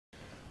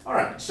All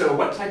right, so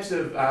what types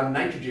of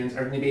nitrogens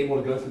are going to be able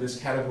to go through this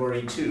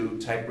category 2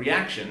 type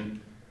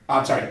reaction?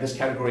 This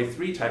category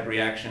 3 type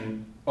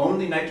reaction,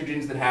 only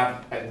nitrogens that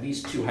have at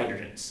least 2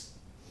 hydrogens.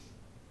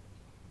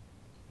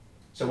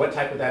 So what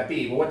type would that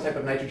be? Well, what type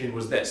of nitrogen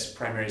was this?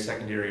 Primary,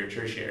 secondary, or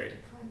tertiary?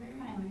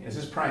 Primary. This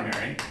is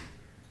primary.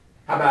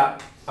 How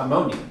about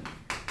ammonia?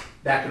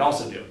 That could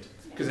also do it,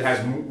 because it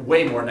has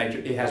way more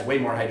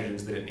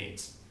hydrogens than it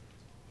needs.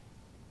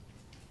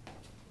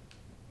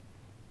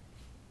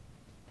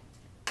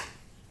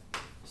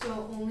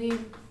 So only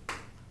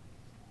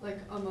like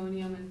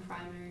ammonium and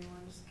primary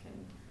ones can...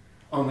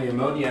 Only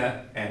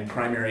ammonia and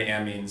primary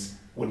amines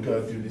would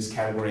go through this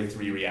category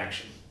 3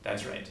 reaction.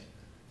 That's right.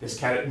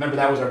 Remember,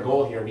 that was our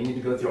goal here. We need to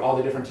go through all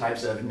the different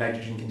types of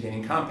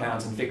nitrogen-containing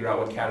compounds and figure out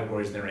what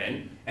categories they're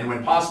in. And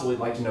when possible, we'd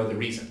like to know the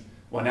reason.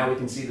 Well, now we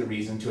can see the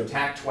reason. To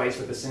attack twice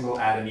with a single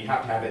atom, you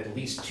have to have at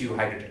least 2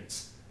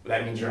 hydrogens.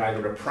 That means you're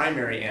either a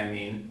primary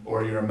amine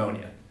or you're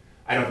ammonia.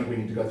 I don't think we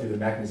need to go through the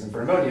mechanism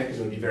for ammonia because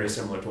it would be very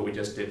similar to what we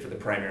just did for the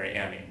primary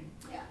amine.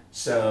 Yeah.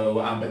 So,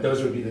 but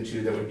those would be the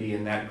 2 that would be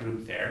in that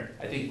group there.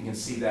 I think you can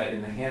see that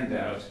in the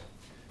handout.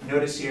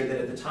 Notice here that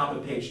at the top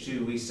of page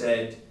 2 we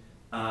said,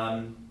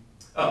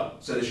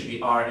 so this should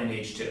be R and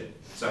H2.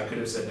 So I could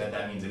have said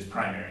that means it's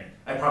primary.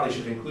 I probably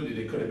should have included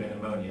it could have been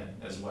ammonia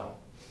as well.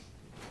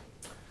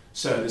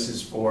 So this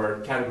is for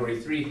category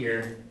 3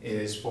 here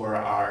is for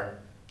our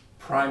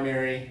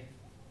primary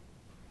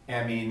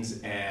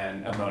amines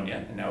and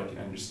ammonia, and now we can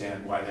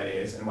understand why that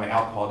is and why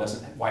alcohol has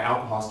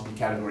to be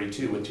category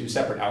 2 with 2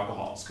 separate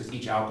alcohols, because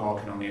each alcohol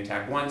can only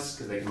attack once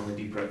because they can only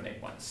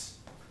deprotonate once.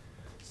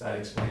 So that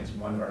explains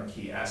one of our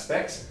key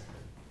aspects.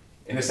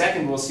 In a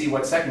second, we'll see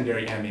what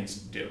secondary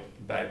amines do,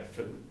 but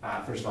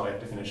first of all, we have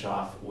to finish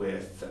off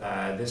with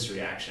this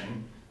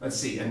reaction. Let's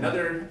see,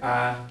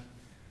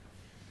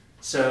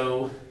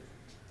 so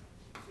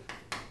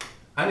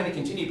I'm going to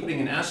continue putting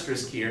an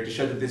asterisk here to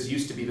show that this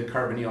used to be the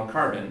carbonyl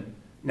carbon.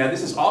 Now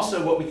this is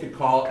also what we could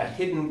call a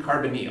hidden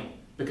carbonyl,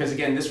 because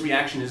again, this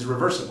reaction is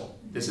reversible.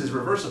 This is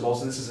reversible,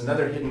 so this is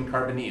another hidden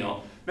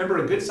carbonyl.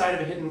 Remember, a good side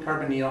of a hidden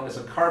carbonyl is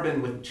a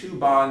carbon with 2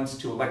 bonds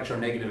to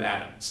electronegative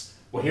atoms.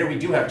 Well, here we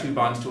do have 2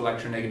 bonds to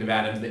electronegative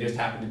atoms, they just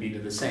happen to be to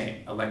the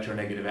same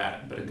electronegative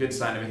atom. But a good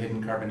sign of a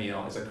hidden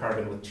carbonyl is a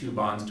carbon with 2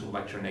 bonds to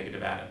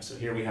electronegative atoms. So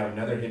here we have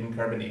another hidden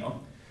carbonyl.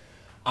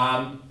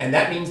 And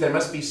that means there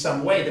must be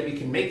some way that we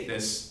can make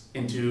this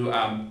into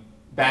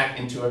back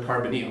into a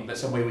carbonyl.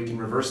 That's some way we can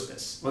reverse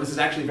this. Well, this is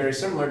actually very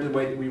similar to the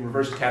way that we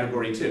reversed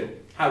category 2.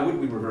 How would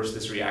we reverse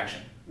this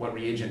reaction? What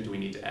reagent do we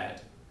need to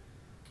add?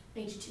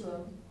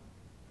 H2O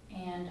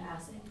and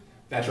acid.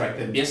 That's right.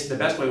 The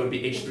best way would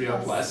be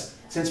H3O+.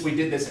 Since we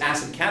did this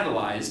acid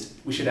catalyzed,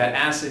 we should add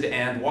acid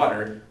and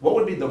water. What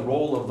would be the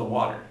role of the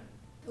water?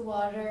 The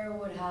water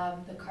would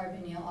have the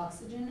carbonyl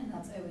oxygen, and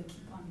that's why we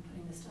keep on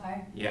putting the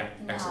star. Yeah,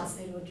 and the excellent.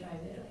 acid would drive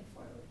it like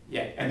forward.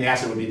 Yeah, and the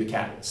acid would be the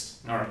catalyst,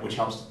 all right, which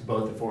helps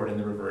both the forward and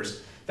the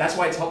reverse. That's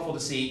why it's helpful to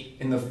see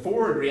in the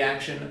forward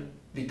reaction,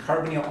 the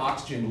carbonyl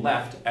oxygen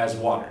left as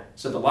water.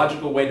 So the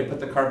logical way to put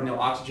the carbonyl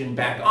oxygen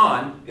back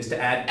on is to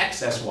add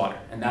excess water,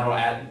 and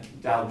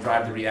that'll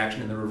drive the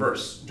reaction in the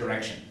reverse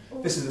direction.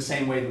 This is the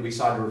same way that we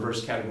saw to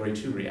reverse category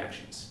 2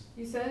 reactions.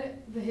 You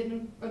said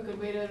a good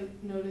way to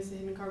notice a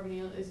hidden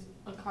carbonyl is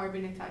a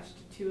carbon attached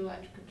to 2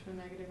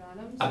 electronegative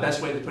atoms? A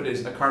best way to put it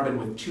is a carbon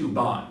with 2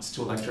 bonds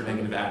to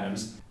electronegative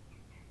atoms.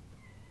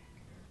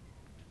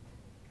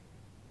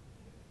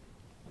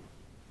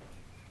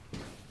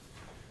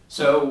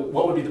 So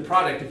what would be the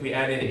product if we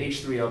added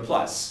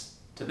H3O+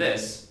 to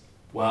this?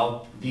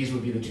 Well, these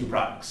would be the 2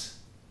 products.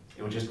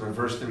 It would just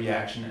reverse the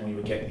reaction and we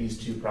would get these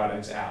 2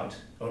 products out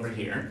over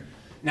here.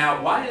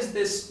 Now, why is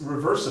this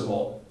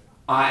reversible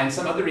and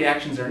some other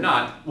reactions are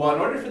not? Well,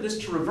 in order for this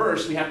to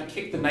reverse, we have to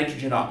kick the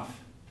nitrogen off.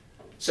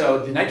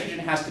 So the nitrogen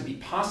has to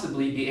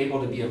possibly be able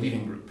to be a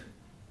leaving group,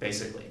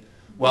 basically.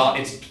 Well,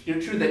 it's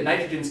true that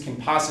nitrogens can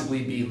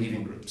possibly be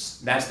leaving groups.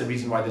 That's the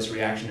reason why this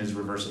reaction is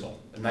reversible.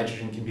 The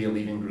nitrogen can be a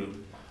leaving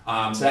group.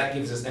 So that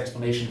gives us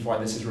explanation for why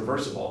this is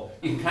reversible.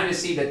 You can kind of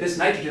see that this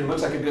nitrogen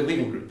looks like a good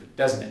leaving group,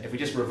 doesn't it? If we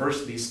just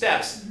reverse these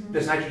steps,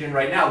 this nitrogen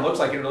right now looks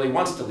like it really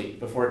wants to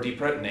leave before it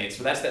deprotonates.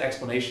 So that's the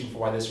explanation for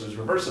why this was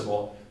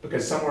reversible,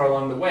 because somewhere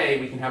along the way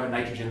we can have a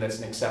nitrogen that's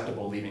an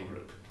acceptable leaving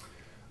group.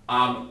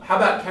 How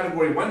about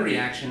category 1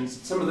 reactions?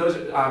 Some of those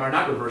are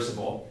not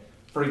reversible.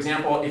 For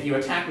example, if you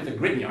attack with a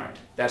Grignard,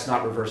 that's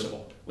not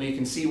reversible. Well, you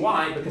can see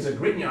why, because a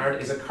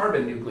Grignard is a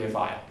carbon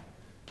nucleophile.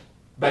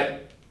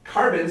 But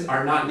carbons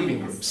are not leaving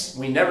groups.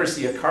 We never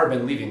see a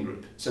carbon leaving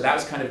group. So that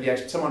was kind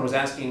of someone was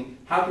asking,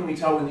 how can we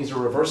tell when these are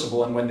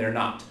reversible and when they're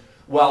not?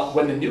 Well,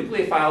 when the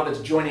nucleophile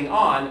that's joining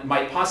on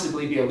might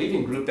possibly be a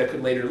leaving group that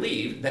could later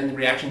leave, then the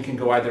reaction can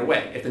go either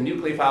way. If the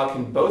nucleophile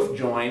can both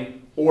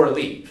join or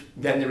leave,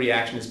 then the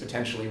reaction is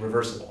potentially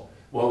reversible.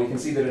 Well, we can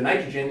see that a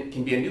nitrogen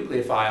can be a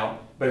nucleophile,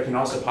 but it can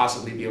also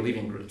possibly be a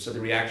leaving group, so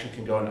the reaction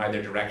can go in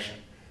either direction.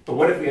 But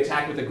what if we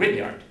attack with a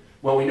Grignard?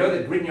 Well, we know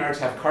that Grignards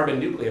have carbon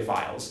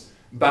nucleophiles,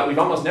 but we've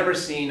almost never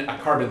seen a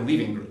carbon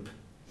leaving group.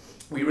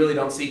 we really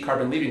don't see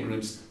carbon leaving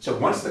groups. So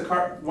once the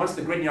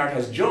Grignard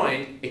has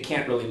joined, it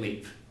can't really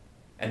leave.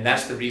 And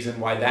that's the reason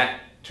why that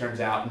turns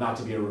out not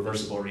to be a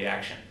reversible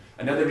reaction.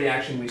 Another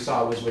reaction we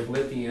saw was with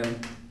lithium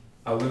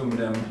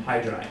aluminum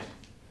hydride.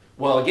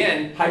 Well,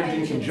 again,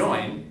 hydrogen can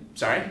join.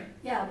 Sorry?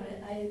 Yeah,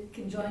 but I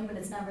can join, but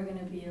it's never going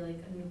to be like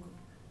a nucleophilic.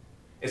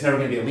 It's never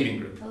going to be a leaving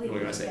group. A leaving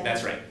we're going to say. group,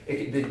 That's right.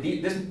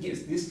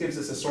 This gives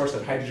us a source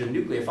of hydrogen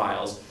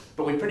nucleophiles,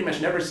 but we pretty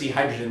much never see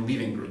hydrogen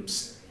leaving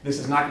groups. This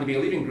is not going to be a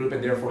leaving group,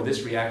 and therefore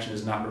this reaction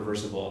is not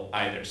reversible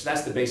either. So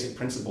that's the basic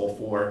principle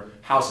for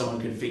how someone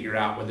could figure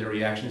out whether a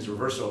reaction is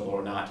reversible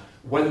or not,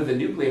 whether the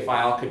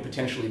nucleophile could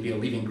potentially be a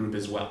leaving group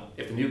as well.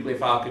 If the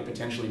nucleophile could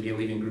potentially be a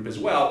leaving group as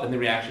well, then the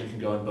reaction can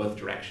go in both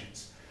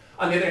directions.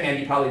 On the other hand,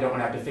 you probably don't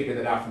want to have to figure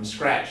that out from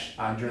scratch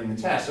during the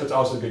test, so it's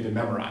also good to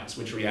memorize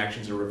which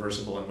reactions are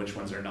reversible and which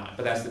ones are not.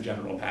 But that's the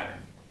general pattern.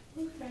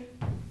 Okay.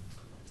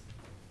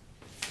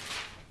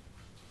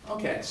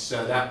 Okay,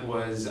 so that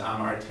was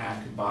our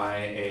attack by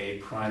a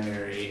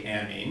primary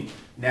amine.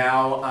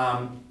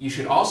 Now, you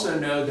should also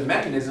know the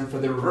mechanism for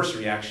the reverse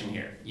reaction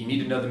here. You need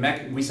to know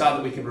we saw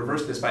that we could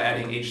reverse this by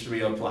adding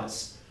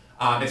H3O+.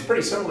 It's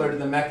pretty similar to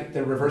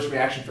the reverse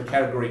reaction for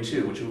category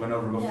 2, which we went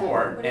over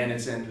before, and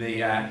it's in the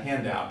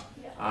handout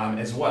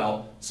as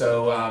well.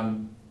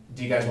 So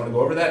do you guys want to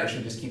go over that, or should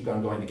we just keep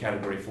on going to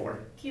category 4?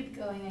 Keep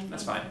going.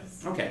 That's fine.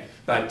 Okay,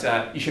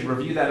 but you should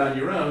review that on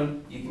your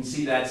own. You can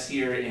see that's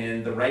here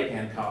in the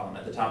right-hand column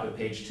at the top of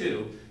page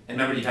 2. And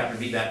remember, you have to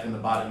read that from the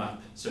bottom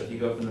up. So if you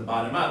go from the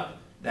bottom up,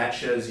 that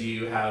shows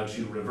you how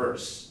to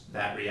reverse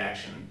that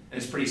reaction.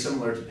 And it's pretty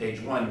similar to page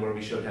 1, where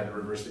we showed how to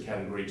reverse the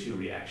category 2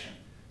 reaction.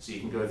 So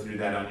you can go through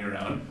that on your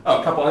own.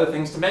 Oh, a couple other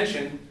things to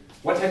mention.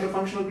 What type of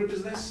functional group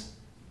is this?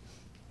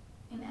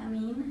 An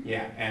amine.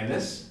 Yeah, and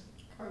this?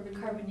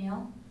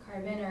 Carbonyl.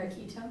 Carbon or a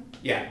ketone.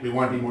 Yeah, we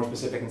want to be more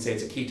specific and say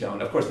it's a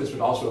ketone. Of course, this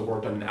would also have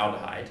worked on an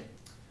aldehyde.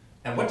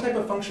 And what type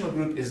of functional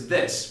group is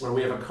this, where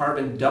we have a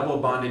carbon double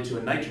bonded to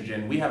a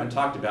nitrogen? We haven't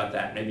talked about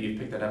that. Maybe you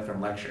picked that up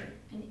from lecture.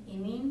 An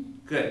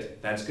imine?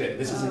 Good, that's good.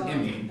 This is an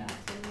imine. That's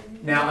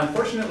Now,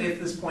 unfortunately, at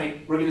this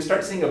point, we're going to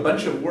start seeing a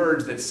bunch of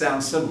words that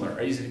sound similar,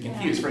 are easy to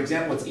confuse. Yeah. For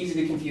example, it's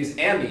easy to confuse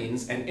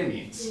amines and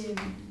imines.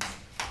 Imines.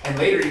 And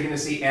later, you're going to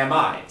see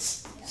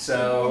amides. Yeah.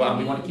 So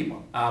we want to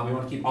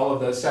keep all of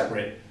those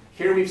separate.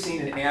 Here we've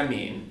seen an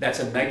amine. That's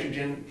a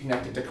nitrogen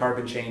connected to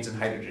carbon chains and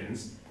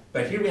hydrogens.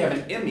 But here we have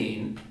an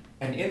imine.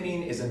 An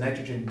imine is a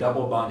nitrogen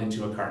double bonded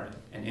to a carbon.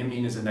 An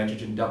imine is a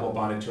nitrogen double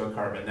bonded to a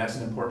carbon. That's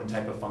an important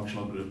type of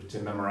functional group to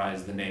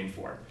memorize the name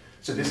for.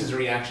 So this is a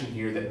reaction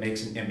here that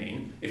makes an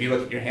imine. If you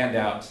look at your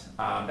handout,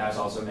 that's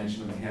also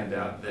mentioned in the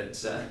handout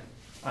that's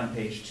on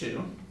page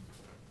 2,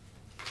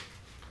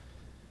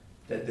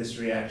 that this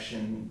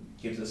reaction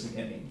gives us an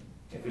imine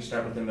if we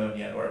start with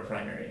ammonia or a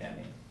primary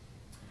amine.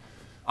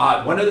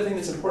 One other thing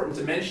that's important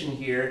to mention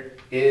here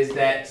is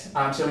that,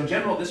 so in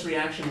general, this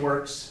reaction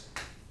works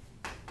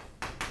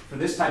for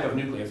this type of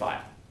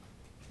nucleophile.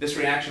 This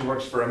reaction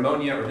works for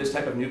ammonia or this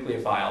type of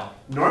nucleophile.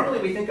 Normally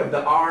we think of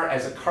the R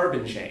as a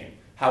carbon chain.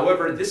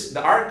 However,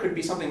 the R could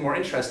be something more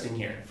interesting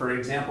here. For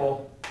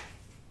example,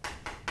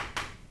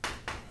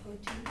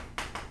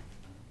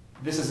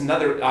 this is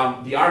another,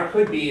 the R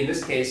could be, in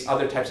this case,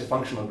 other types of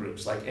functional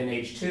groups, like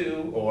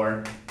NH2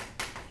 or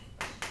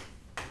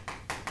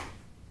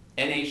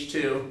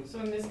NH2. So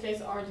in this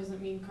case, R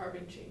doesn't mean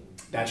carbon chain.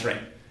 That's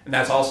right. And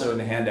that's also in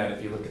the handout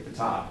if you look at the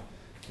top.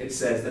 It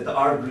says that the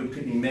R group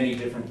could be many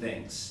different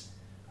things.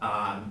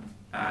 And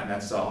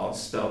that's all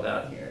spelled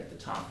out here at the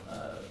top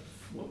of,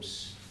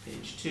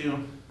 page 2.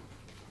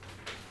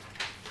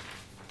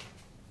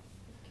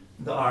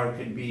 The R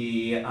could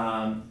be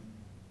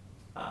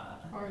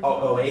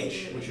OH,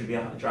 which would be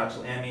a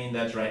hydroxylamine,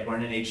 that's right, or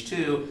an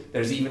NH2.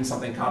 There's even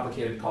something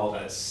complicated called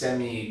a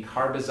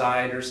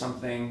semi-carbazide or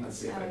something. Let's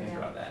see if I can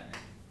draw that.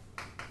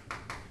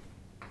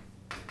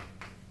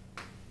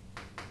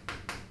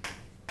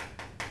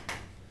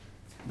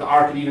 The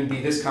R could even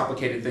be this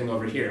complicated thing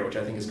over here, which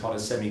I think is called a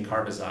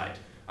semi-carbazide.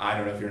 I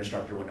don't know if your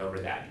instructor went over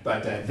that,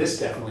 but this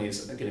definitely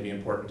is going to be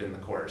important in the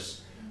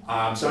course.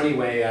 So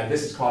anyway,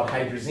 this is called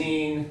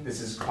hydrazine,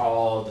 this is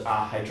called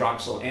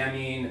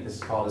hydroxylamine, this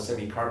is called a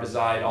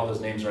semi-carbazide. All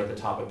those names are at the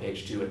top of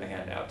page 2 in the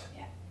handout.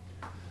 Yeah.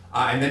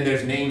 And then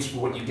there's names for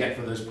what you get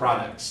for those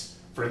products.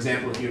 For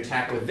example, if you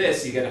attack with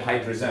this, you get a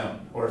hydrazone.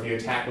 Or if you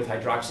attack with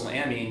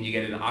hydroxylamine, you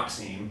get an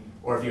oxime.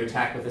 Or if you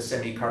attack with a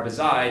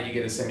semi-carbazide, you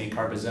get a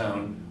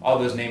semi-carbazone. All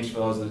those names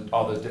for all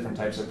those different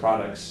types of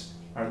products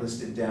are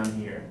listed down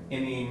here.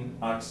 Imine,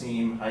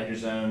 oxime,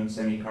 hydrazone,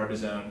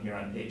 semi-carbazone here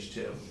on page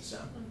 2.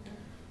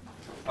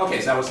 Okay,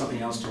 so that was something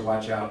else to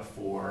watch out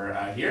for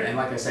here. And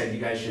like I said,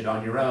 you guys should,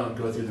 on your own,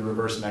 go through the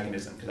reverse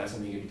mechanism, because that's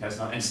something you can test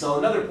on. And still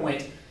another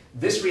point,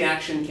 this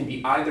reaction can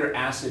be either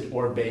acid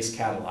or base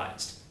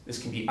catalyzed.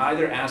 This can be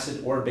either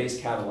acid or base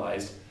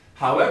catalyzed.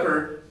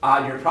 However,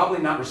 you're probably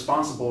not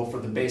responsible for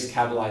the base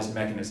catalyzed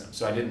mechanism,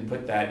 so I didn't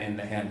put that in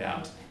the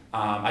handout.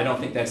 I don't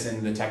think that's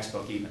in the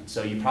textbook even,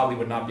 so you probably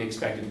would not be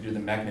expected to do the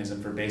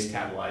mechanism for base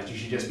catalyzed. You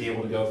should just be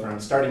able to go from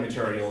starting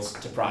materials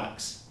to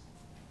products.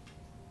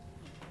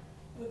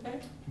 Okay.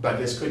 but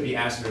this could be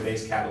acid or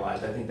base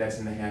catalyzed. I think that's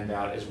in the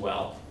handout as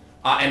well.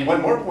 And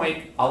one more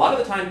point, a lot of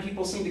the time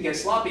people seem to get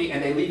sloppy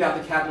and they leave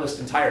out the catalyst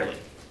entirely.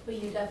 But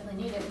you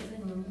definitely need it, because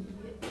then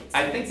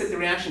I think that the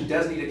reaction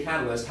does need a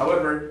catalyst.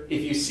 However,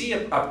 if you see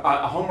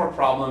a homework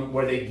problem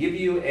where they give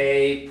you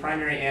a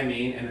primary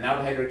amine and an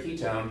aldehyde or a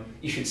ketone,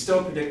 you should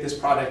still predict this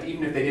product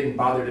even if they didn't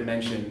bother to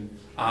mention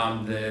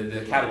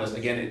the catalyst.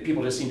 Again,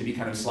 people just seem to be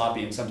kind of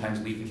sloppy and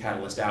sometimes leave the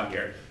catalyst out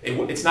here.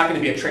 It's not going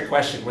to be a trick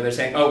question where they're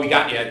saying, oh, we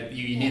got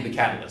you need the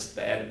catalyst.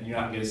 You're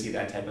not going to see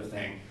that type of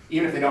thing.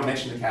 Even if they don't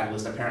mention the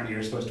catalyst, apparently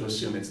you're supposed to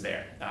assume it's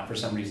there. For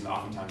some reason,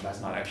 oftentimes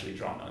that's not actually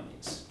drawn on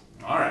these.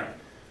 All right.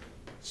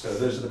 So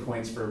those are the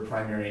points for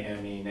primary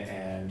amine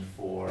and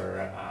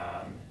for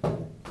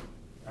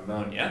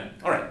ammonia.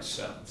 All right,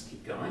 so let's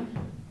keep going.